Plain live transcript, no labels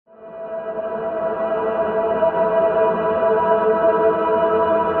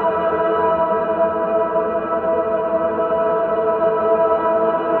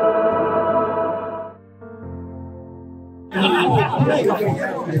Get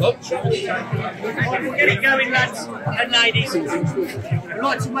it going, lads and ladies. I'd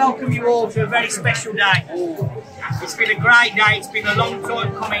like to welcome you all to a very special day. It's been a great day. It's been a long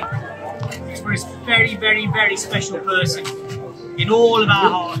time coming. It's for a very, very, very special person in all of our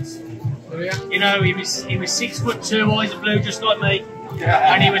hearts. You know, he was 6'2", eyes of blue, just like me,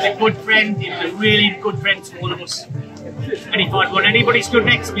 and he was a good friend. He was a really good friend to all of us. And if I'd want anybody stood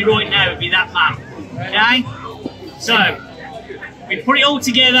next to me right now, it'd be that man. Okay? So, we put it all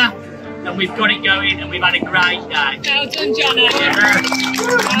together, and we've got it going, and we've had a great day. Well done, Jono.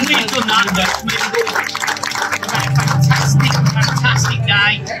 And we've done that. We've had a fantastic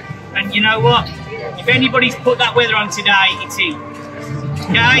day. And you know what? If anybody's put that weather on today, it's him.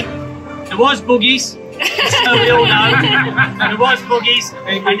 Okay? There was Buggies. So we all know. There was Buggies.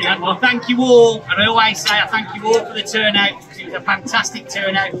 And I thank you all. And I always say I thank you all for the turnout. Because it was a fantastic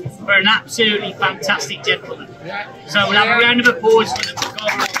turnout for an absolutely fantastic gentleman. So we'll have a round of applause for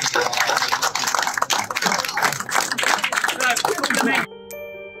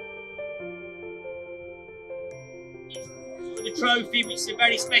the trophy, which is a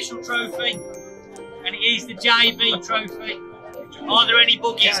very special trophy, and it is the JB trophy. Are there any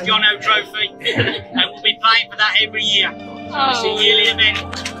Buggies Jono trophy? And we'll be playing for that every year. It's a yearly event.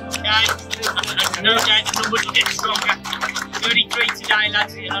 Okay? And no doubt the numbers will get stronger. 33 today,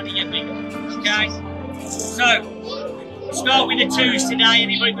 lads, and only get bigger. Okay? So, we'll start with the twos today.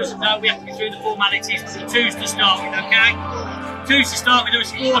 Anybody doesn't know, we have to go through the formalities. The twos to start with, okay? Twos to start with, there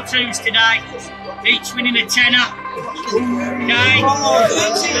was 4 twos today, each winning a tenner. Okay?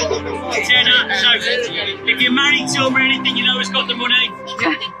 Tenner. So, if you're married to him or anything, you know who's got the money.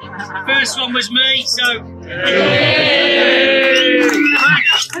 The first one was me, so.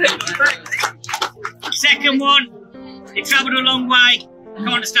 Second one, he travelled a long way. Can't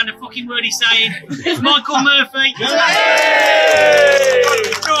understand a fucking word he's saying. It's Michael Murphy.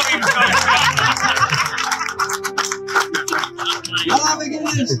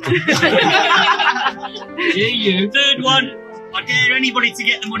 Third one, I dare anybody to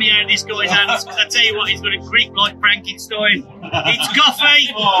get the money out of this guy's hands, because I tell you what, he's got a grip like Frankenstein. It's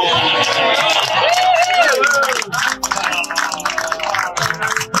Goffy!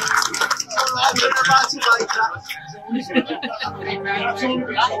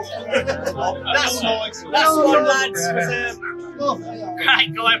 That's one, lads. Great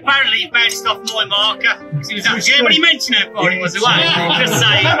guy. Apparently he bounced off my marker because he was out here, but he mentioned how far he was away. Just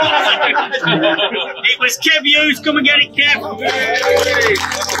saying. It was Kev Hughes. Come and get it, Kev.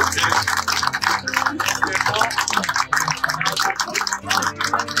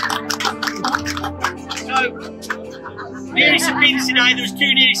 So, nearest of pins today, there was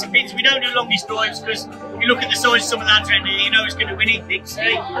 2 nearest of pins. We don't do longest drives because if you look at the size of some of the lads around here, you know who's going to win it,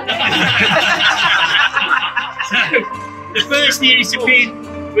 Dixie. So, the first nearest of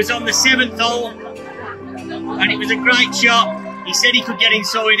pin was on the 7th hole, and it was a great shot. He said he could get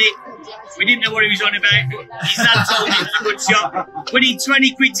inside it. We didn't know what he was on about. His dad told him it was a good shot. Winning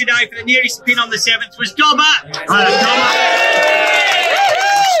 20 quid today for the nearest pin on the 7th was Dobber.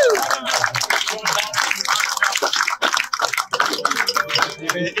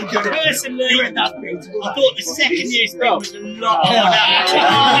 Personally, I thought the second nearest pin was a lot harder.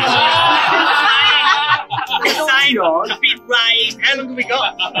 A bit raised. How long have we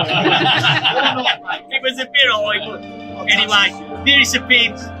got? It was a bit high, but anyway, nearest of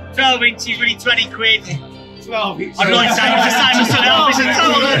pins, 12 inches, winning 20 quid. 12 inches. I'd like to say it was the same as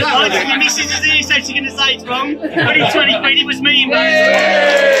someone else. Your missus is here, so she's going to say it's wrong. Winning 20 quid, it was me.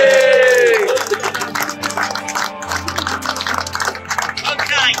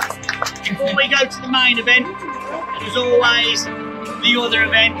 Okay, before we go to the main event, there's always the other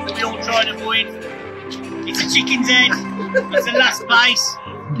event that we all try to avoid. It's a chicken's head. It's the last place.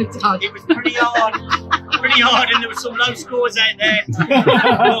 It was pretty hard, and there were some low scores out there.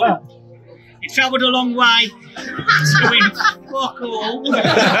 But he travelled a long way to win fuck all.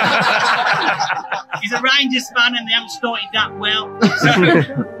 He's a Rangers fan, and they haven't started that well. So,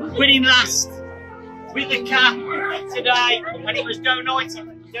 winning last with the cap today, and it was donated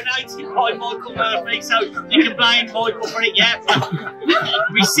by Michael Murphy, so you can blame Michael for it, yeah.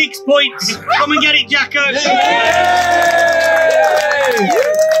 With 6 points. Come and get it, Jacko.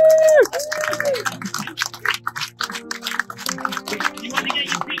 You want to get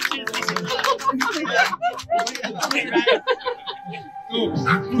your pictures?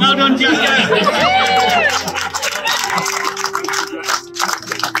 Well done, Jacko.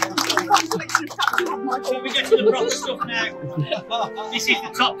 So we get to the proper stuff now. This is the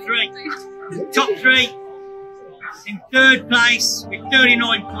top 3. Top 3 in 3rd place with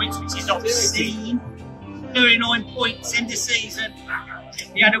 39 points, which is obscene. 39 points end of season.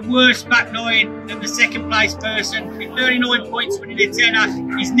 He had a worse back nine than the second place person. With 39 points winning a tenner,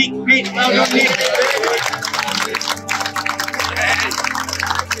 he's Nick Pitt. Well done, Nick.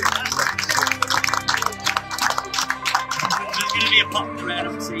 There's going to be a popular round,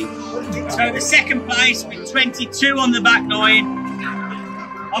 obviously. So the second place with 22 on the back nine.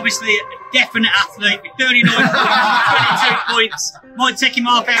 Obviously a definite athlete with 39 points, 22 points. Might take him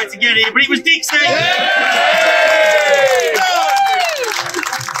half hour to get here, but it was Dixon.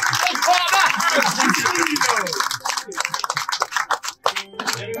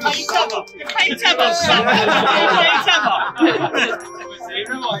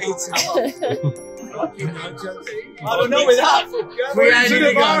 I don't know with that. We had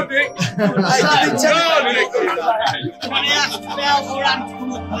to go. Can I ask Bell or Anne to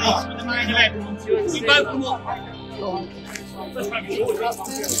come up, please, for the main event? You both come up.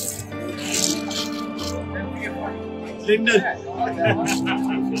 Lyndon.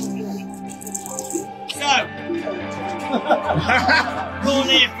 So, we're all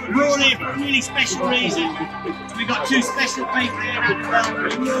here for a really special reason. We've got two special people here at the Bell,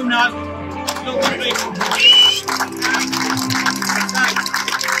 who you all know. The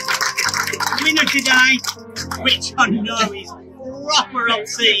winner today, which I know is proper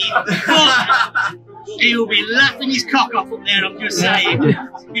obscene, but he will be laughing his cock off up there, I'm just saying,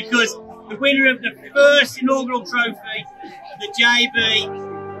 because the winner of the first inaugural trophy, the JB,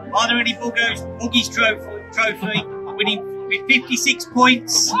 are there any Buggies trophy, winning with 56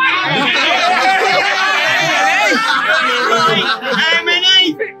 points. How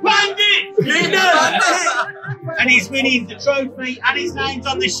many? Bandit! And he's winning the trophy and his name's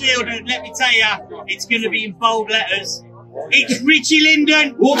on the shield, and let me tell you, it's going to be in bold letters. It's Richie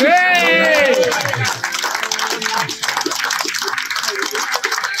Linden.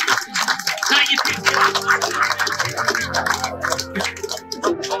 Take your picture.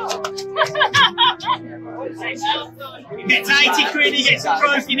 He gets 80 quid, he gets a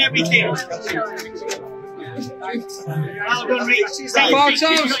trophy and everything. Well done, Rich. Take your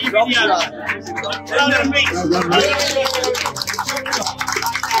picture, you've got your video. Well done, Rich.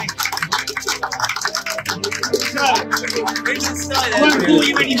 So, I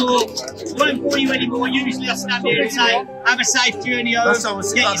won't bore you anymore. Usually I stand here and say, have a safe journey home, get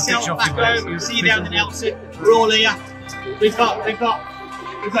yourself back home, see you down the Nelson. We're all here. We've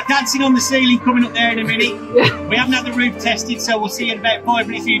got dancing on the ceiling coming up there in a minute. We haven't had the roof tested, so we'll see you in about 5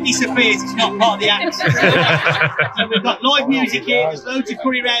 minutes. If it disappears, it's not part of the act. So we've got live music here, there's loads of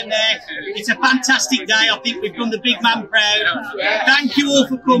curry around there. It's a fantastic day. I think we've done the big man proud. Thank you all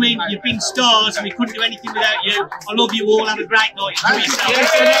for coming. You've been stars and we couldn't do anything without you. I love you all. Have a great night. Enjoy yourself.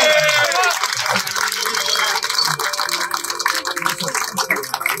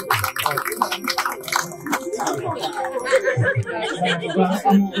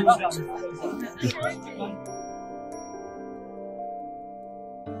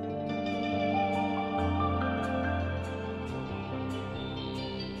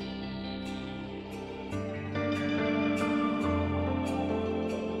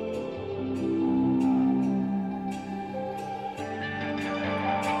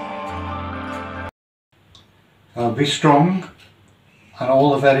 Be strong and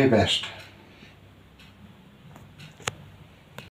all the very best.